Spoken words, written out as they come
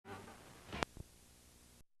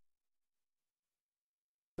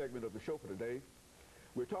segment of the show for today.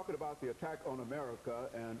 We're talking about the attack on America,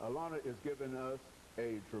 and Alana is giving us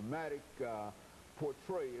a dramatic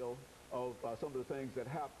portrayal of some of the things that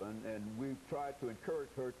happened, and we've tried to encourage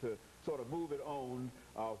her to sort of move it on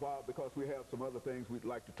because we have some other things we'd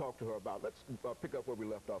like to talk to her about. Let's pick up where we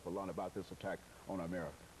left off, Alana, about this attack on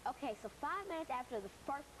America. Okay, so 5 minutes after the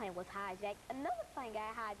first plane was hijacked, another plane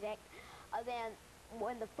got hijacked. Then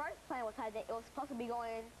when the first plane was hijacked, it was supposed to be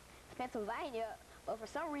going to Pennsylvania, but for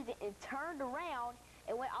some reason it turned around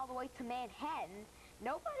and went all the way to Manhattan.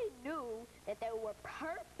 Nobody knew that they were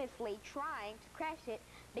purposely trying to crash it,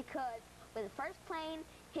 because when the first plane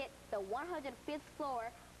hit the 105th floor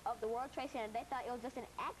of the World Trade Center, they thought it was just an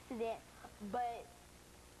accident. But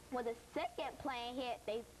when the second plane hit,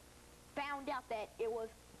 they found out that it was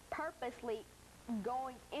purposely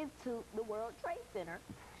going into the World Trade Center.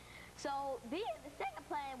 So then the second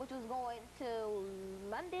plane, which was going to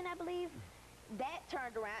London, I believe, that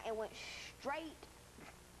turned around and went straight.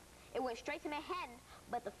 It went straight to Manhattan,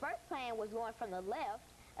 but the first plane was going from the left,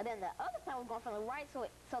 and then the other plane was going from the right. So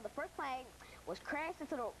the first plane was crashed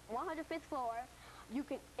into the 105th floor.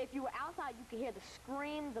 If you were outside, you could hear the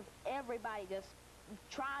screams of everybody just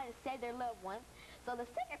trying to save their loved ones. So the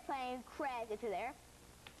second plane crashed into there.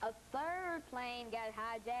 A third plane got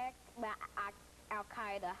hijacked by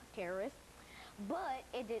Al-Qaeda terrorists, but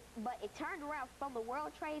it turned around from the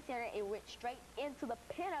World Trade Center. It went straight into the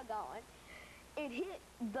Pentagon. It hit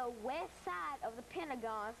the west side of the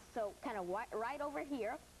Pentagon, so kind of right over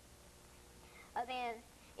here. And then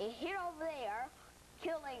it hit over there,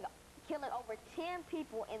 killing over 10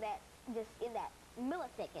 people in that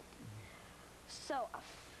millisecond. So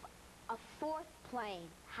a fourth plane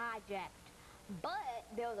hijacked. But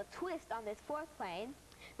there was a twist on this fourth plane.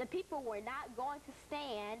 The people were not going to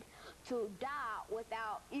stand to die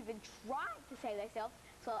without even trying to save themselves.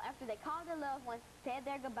 So after they called their loved ones, said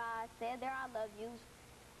their goodbyes, said their I love yous,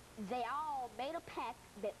 they all made a pact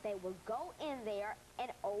that they would go in there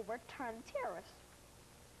and overturn the terrorists.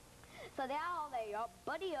 So they all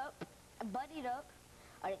buddied up,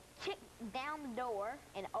 kicked down the door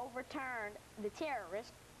and overturned the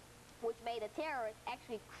terrorists, which made the terrorists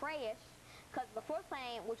actually crash, because the fourth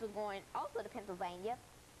plane, which was going also to Pennsylvania,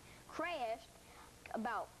 crashed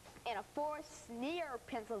in a forest near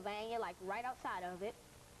Pennsylvania, like right outside of it.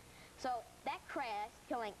 So that crashed,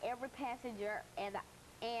 killing every passenger and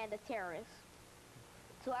the terrorists.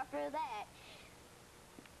 So after that,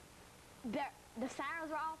 the sirens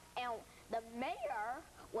were off, and the mayor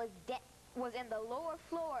was in the lower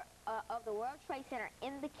floor of the World Trade Center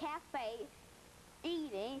in the cafe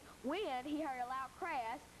eating when he heard a loud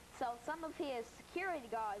crash. So some of his security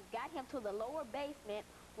guards got him to the lower basement,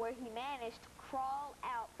 where he managed to crawl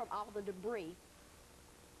out from all the debris.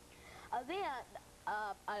 Then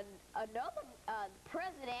another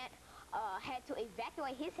president had to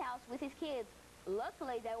evacuate his house with his kids.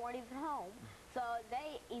 Luckily, they weren't even home. So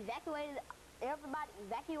everybody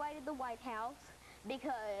evacuated the White House,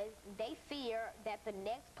 because they fear that the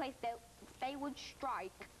next place that they would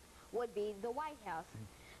strike would be the White House.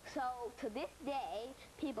 So to this day,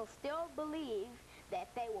 people still believe that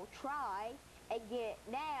they will try and get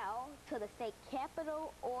now to the state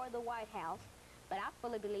capitol or the White House, but I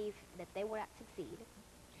fully believe that they will not succeed.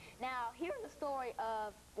 Now, here's the story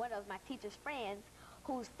of one of my teacher's friends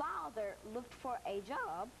whose father looked for a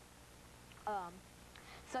job.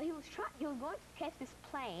 So he was going to catch this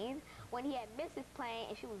plane when he had missed his plane,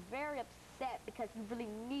 and she was very upset because he really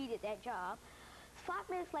needed that job. 5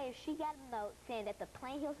 minutes later, she got a note saying that the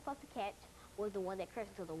plane he was supposed to catch was the one that crashed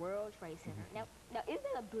into the World Trade Center. Now isn't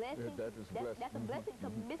that a blessing? Yeah, that is a blessing. That's a blessing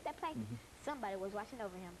to miss that plane. Somebody was watching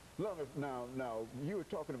over him. Look, now, you were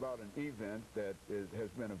talking about an event that has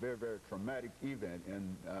been a very, very traumatic event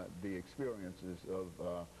in the experiences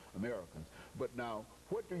of Americans. But now,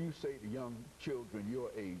 what do you say to young children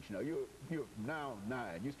your age? Now, you're now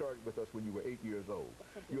 9. You started with us when you were 8 years old.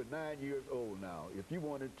 You're 9 years old now. If you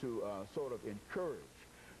wanted to sort of encourage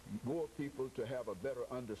more people to have a better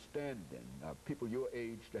understanding, people your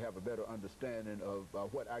age to have a better understanding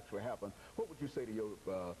of what actually happened, what would you say to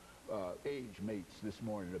your age mates this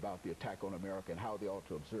morning about the attack on America and how they ought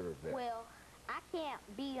to observe that? Well, I can't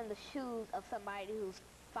be in the shoes of somebody whose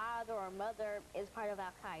father or mother is part of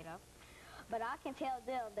Al-Qaeda, but I can tell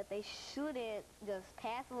them that they shouldn't just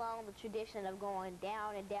pass along the tradition of going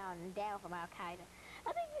down and down and down from Al-Qaeda.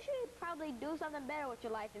 I think you should probably do something better with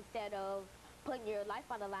your life instead of putting your life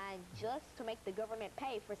on the line just to make the government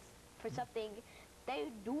pay for something they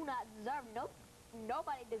do not deserve.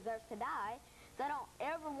 Nobody deserves to die. So I don't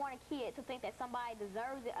ever want a kid to think that somebody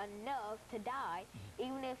deserves it enough to die,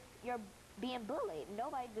 even if you're being bullied.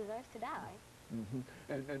 Nobody deserves to die.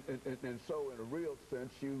 And so in a real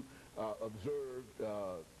sense, you observed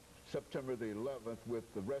September the 11th with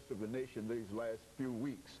the rest of the nation these last few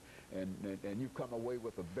weeks, and you've come away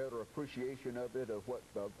with a better appreciation of it. Of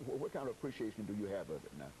what kind of appreciation do you have of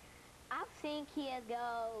it now? I've seen kids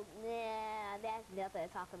go, nah, that's nothing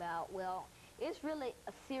to talk about. Well, it's really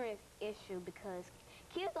a serious issue because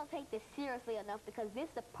kids don't take this seriously enough because this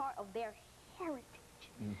is a part of their heritage.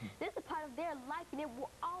 This is a part of their life, and it will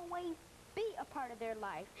always be a part of their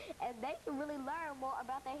life. And they should really learn more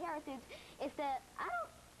about their heritage. Instead,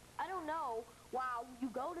 I don't know, while you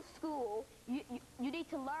go to school, you need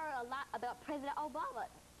to learn a lot about President Obama.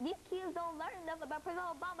 These kids don't learn enough about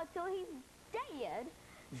President Obama till he's dead.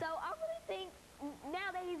 So I really think now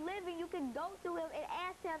that he's living, you can go to him and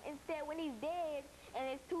ask him instead when he's dead and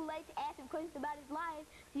it's too late to ask him questions about his life.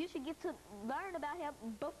 You should get to learn about him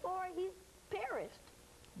before he's perished.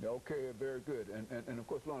 Okay, very good. And of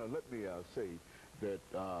course, Lana, let me say that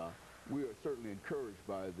we are certainly encouraged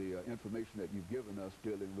by the information that you've given us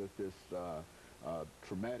dealing with this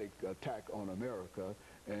traumatic attack on America.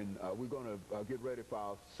 And we're going to get ready for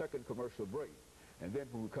our second commercial break. And then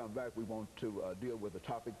when we come back, we want to deal with a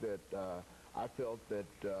topic that I felt that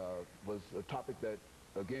was a topic that,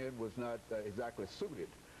 again, was not exactly suited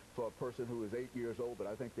for a person who is 8 years old. But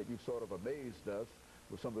I think that you've sort of amazed us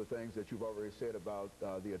with some of the things that you've already said about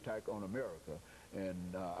the attack on America.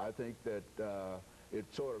 And I think that it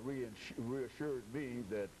sort of reassured me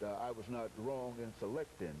that I was not wrong in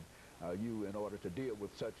selecting you in order to deal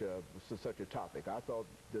with such a topic. I thought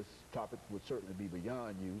this topic would certainly be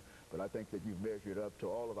beyond you, but I think that you've measured up to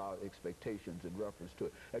all of our expectations in reference to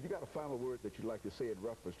it. Have you got a final word that you'd like to say in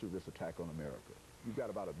reference to this attack on America? You've got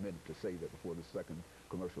about a minute to say that before the second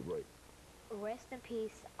commercial break. Rest in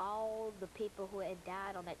peace, all the people who had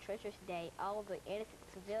died on that treacherous day, all the innocent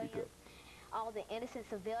civilians, all the innocent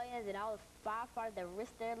civilians, and all the firefighters that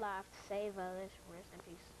risked their lives to save others. Rest in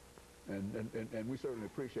peace. And we certainly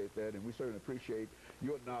appreciate that, and we certainly appreciate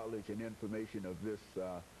your knowledge and information of this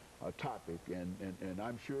topic, and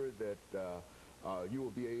I'm sure that you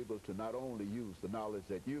will be able to not only use the knowledge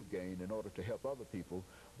that you've gained in order to help other people,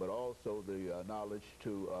 but also the knowledge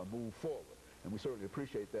to move forward. And we certainly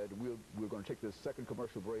appreciate that, and we're going to take this second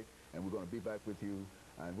commercial break, and we're going to be back with you,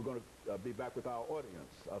 and we're going to be back with our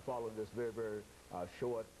audience following this very, very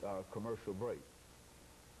short commercial break.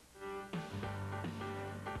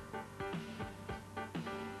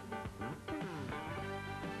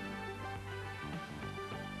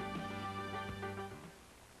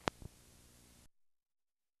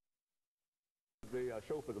 The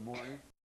show for the morning.